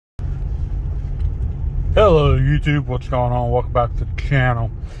Hello YouTube, what's going on? Welcome back to the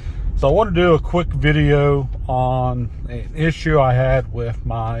channel. So I want to do a quick video on an issue I had with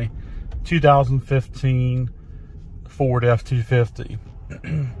my 2015 Ford F-250.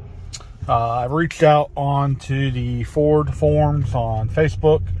 I reached out onto the Ford forums on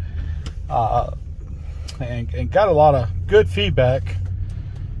Facebook and got a lot of good feedback,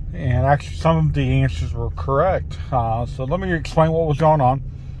 and actually some of the answers were correct. So let me explain what was going on.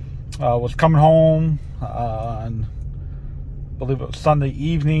 Was coming home and I believe it was Sunday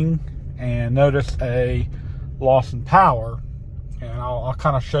evening, and noticed a loss in power. And I'll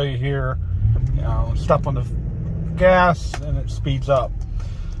kind of show you here. You know, step on the gas and it speeds up.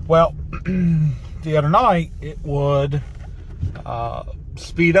 Well, the other night it would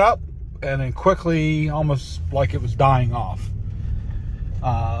speed up and then quickly, almost like it was dying off.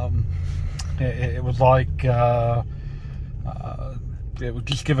 It was like it would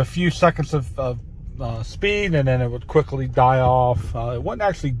just give a few seconds of speed, and then it would quickly die off. It wouldn't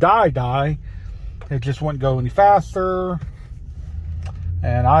actually die. It just wouldn't go any faster.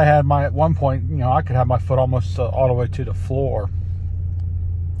 And I had at one point, you know, I could have my foot almost all the way to the floor.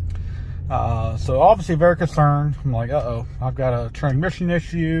 So obviously very concerned. I'm like, uh-oh, I've got a transmission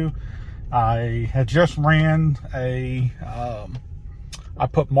issue. I had just ran I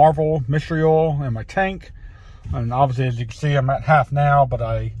put Marvel mystery oil in my tank. And obviously, as you can see, I'm at half now, but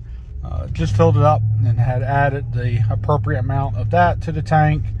I just filled it up and had added the appropriate amount of that to the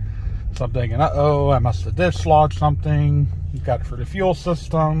tank. So I'm thinking, uh-oh, I must have dislodged something. You've got it for the fuel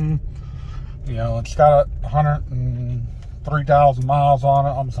system. You know, it's got 103,000 miles on it,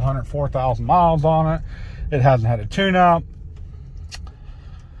 almost 104,000 miles on it. It hasn't had a tune-up.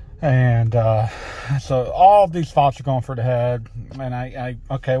 And so all of these thoughts are going through the head, and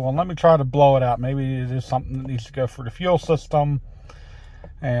okay, well, let me try to blow it out. Maybe it is something that needs to go for the fuel system,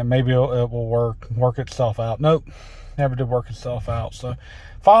 and maybe it will work itself out. Nope, never did work itself out. So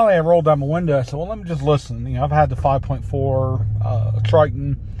finally, I rolled down my window. I said, well, let me just listen. You know, I've had the 5.4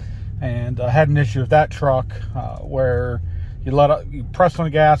 Triton, and I had an issue with that truck where you press on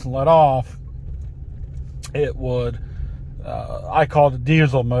the gas and let off, it would. I called it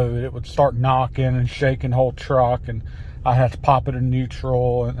diesel mode. It would start knocking and shaking the whole truck, and I had to pop it in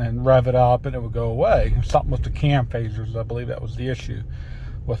neutral and rev it up, and it would go away. Something with the cam phasers, I believe that was the issue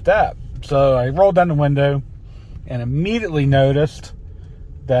with that. So I rolled down the window and immediately noticed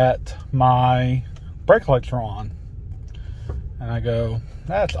that my brake lights were on. And I go,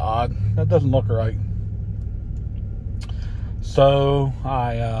 that's odd. That doesn't look right. So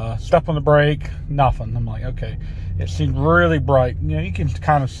I step on the brake, nothing. I'm like, okay. It seemed really bright. You know, you can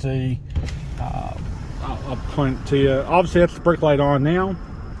kind of see. I'll point it to you. Obviously, that's the brake light on now.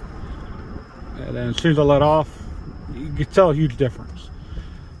 And then as soon as I let off, you can tell a huge difference.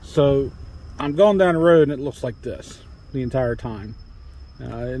 So I'm going down the road, and it looks like this the entire time.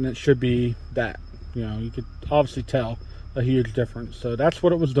 And it should be that. You know, you could obviously tell a huge difference. So that's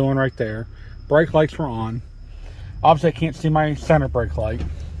what it was doing right there. Brake lights were on. Obviously, I can't see my center brake light,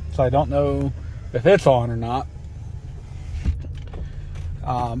 so I don't know if it's on or not.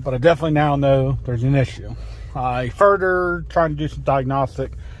 But I definitely now know there's an issue. I further trying to do some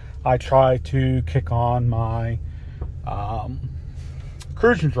diagnostic. I try to kick on my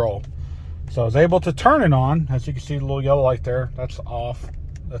cruise control. So I was able to turn it on. As you can see, the little yellow light there, that's off,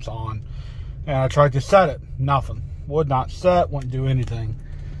 that's on. And I tried to set it, nothing. Would not set, wouldn't do anything.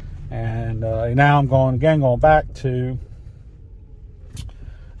 And now I'm going back to,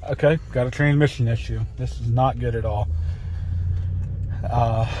 okay, got a transmission issue. This is not good at all.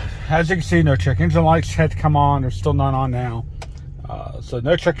 As you can see, no check engine lights had to come on. There's still none on now. So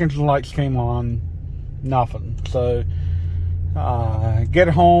no check engine lights came on, nothing. So get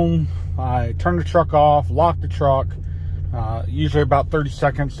home, I turn the truck off, lock the truck. Usually about 30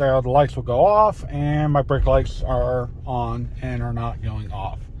 seconds there, the lights will go off, and my brake lights are on and are not going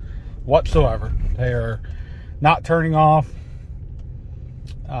off whatsoever. They are not turning off.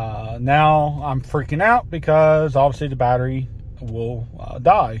 Now I'm freaking out because obviously the battery will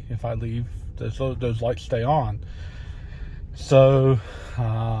die if I leave those lights stay on. So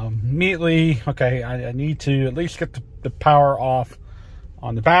immediately, okay, I need to at least get the power off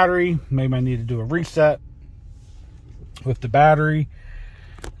on the battery. Maybe I need to do a reset with the battery.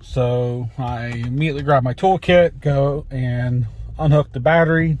 So I immediately grab my toolkit, go and unhook the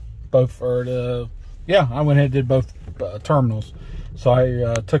battery. Both for the, yeah, I went ahead and did both terminals. So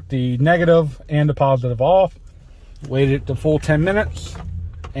I took the negative and the positive off, waited the full 10 minutes,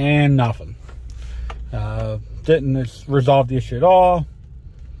 and nothing. Didn't resolve the issue at all.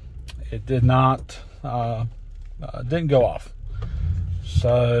 It did not, didn't go off.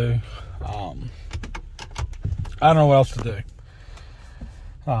 So I don't know what else to do.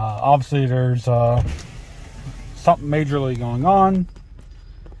 Obviously, there's something majorly going on,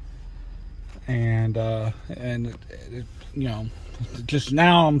 and you know, just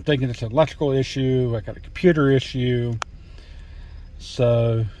now I'm thinking it's an electrical issue. I got a computer issue.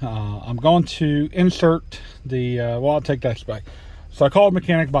 So I'm going to insert the, well, I'll take that back. So I called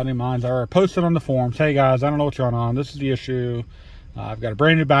mechanic about new mines. I posted on the forums, hey guys, I don't know what's going on. This is the issue. I've got a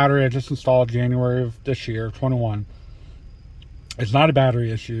brand new battery I just installed January of this year, 21. It's not a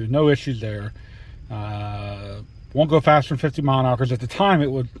battery issue. No issues there. Won't go faster than 50 mile an hour, because at the time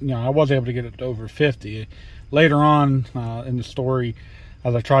it would, you know, I was able to get it to over 50. Later on in the story,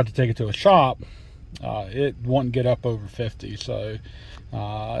 as I tried to take it to a shop, it wouldn't get up over 50. So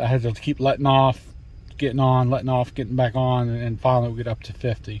I had to keep letting off, getting on, letting off, getting back on, and finally we'll get up to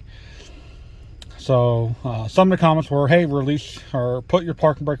 50. So some of the comments were, hey, release or put your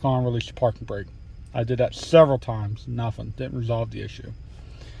parking brake on, release your parking brake. I did that several times. Nothing. Didn't resolve the issue.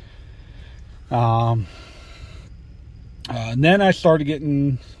 And then I started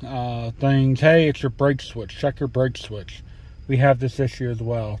getting things, hey, it's your brake switch. Check your brake switch. We have this issue as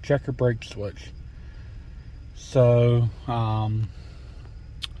well. Check your brake switch. So,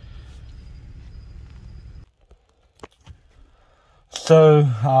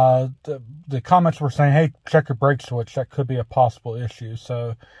 the comments were saying, hey, check your brake switch. That could be a possible issue.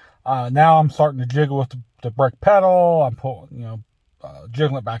 So, now I'm starting to jiggle with the brake pedal. I'm pulling, you know,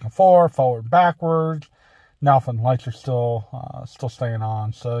 jiggling it back and forth, forward, backwards. Nothing. Lights are still staying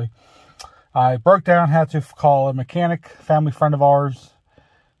on. So I broke down, had to call a mechanic, family friend of ours,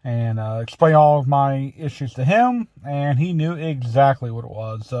 and explain all of my issues to him, and he knew exactly what it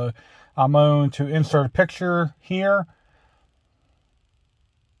was. So I'm going to insert a picture here.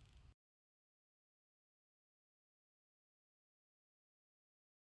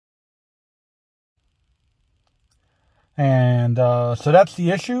 And so that's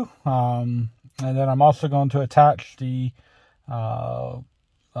the issue. And then I'm also going to attach the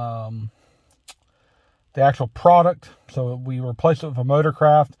actual product. So we replace it with a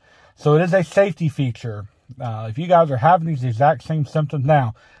Motorcraft. So it is a safety feature. If you guys are having these exact same symptoms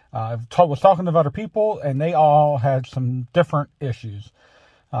now, I was talking to other people, and they all had some different issues.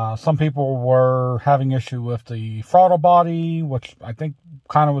 Some people were having issue with the throttle body, which I think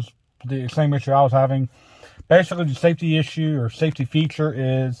kind of was the same issue I was having. Basically, the safety issue or safety feature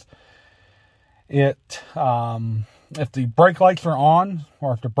is if the brake lights are on,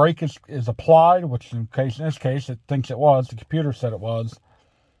 or if the brake is applied, which in this case it thinks it was, the computer said it was,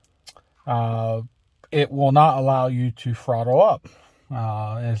 it will not allow you to throttle up.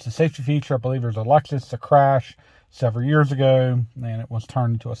 It's a safety feature. I believe there's a Lexus, a crash several years ago, and it was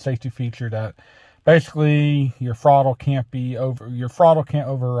turned into a safety feature that basically your throttle can't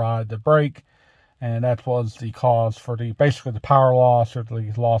override the brake. And that was the cause for basically the power loss, or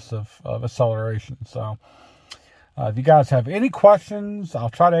the loss of acceleration. So if you guys have any questions,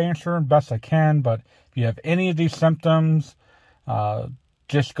 I'll try to answer them best I can. But if you have any of these symptoms,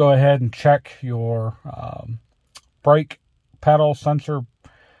 just go ahead and check your brake pedal sensor.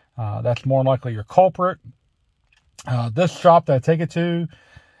 That's more likely your culprit. This shop that I take it to,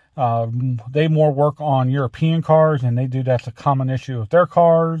 they more work on European cars, and that's a common issue with their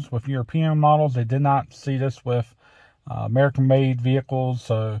cars, with European models. They did not see this with American-made vehicles,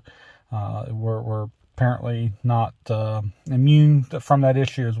 so we're apparently not immune from that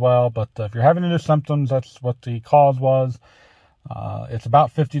issue as well. But if you're having any symptoms, that's what the cause was. It's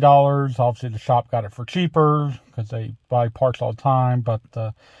about $50. Obviously, the shop got it for cheaper because they buy parts all the time, but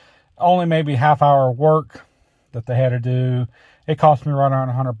only maybe half-hour work that they had to do. It cost me right around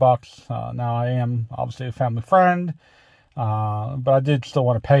 $100. Now, I am obviously a family friend, but I did still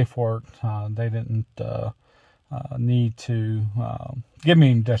want to pay for it. They didn't need to give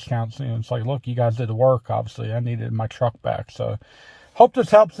me any discounts. You know, it's like, look, you guys did the work. Obviously, I needed my truck back. So, hope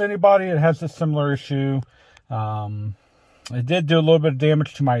this helps anybody that has a similar issue. It did do a little bit of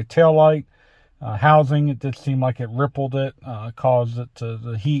damage to my taillight housing. It did seem like it rippled it, caused it to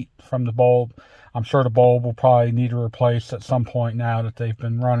the heat from the bulb. I'm sure the bulb will probably need to replace at some point now that they've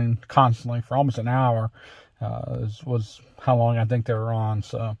been running constantly for almost an hour. Was how long I think they were on.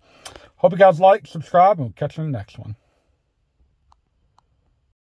 So, hope you guys like, subscribe, and we'll catch you in the next one.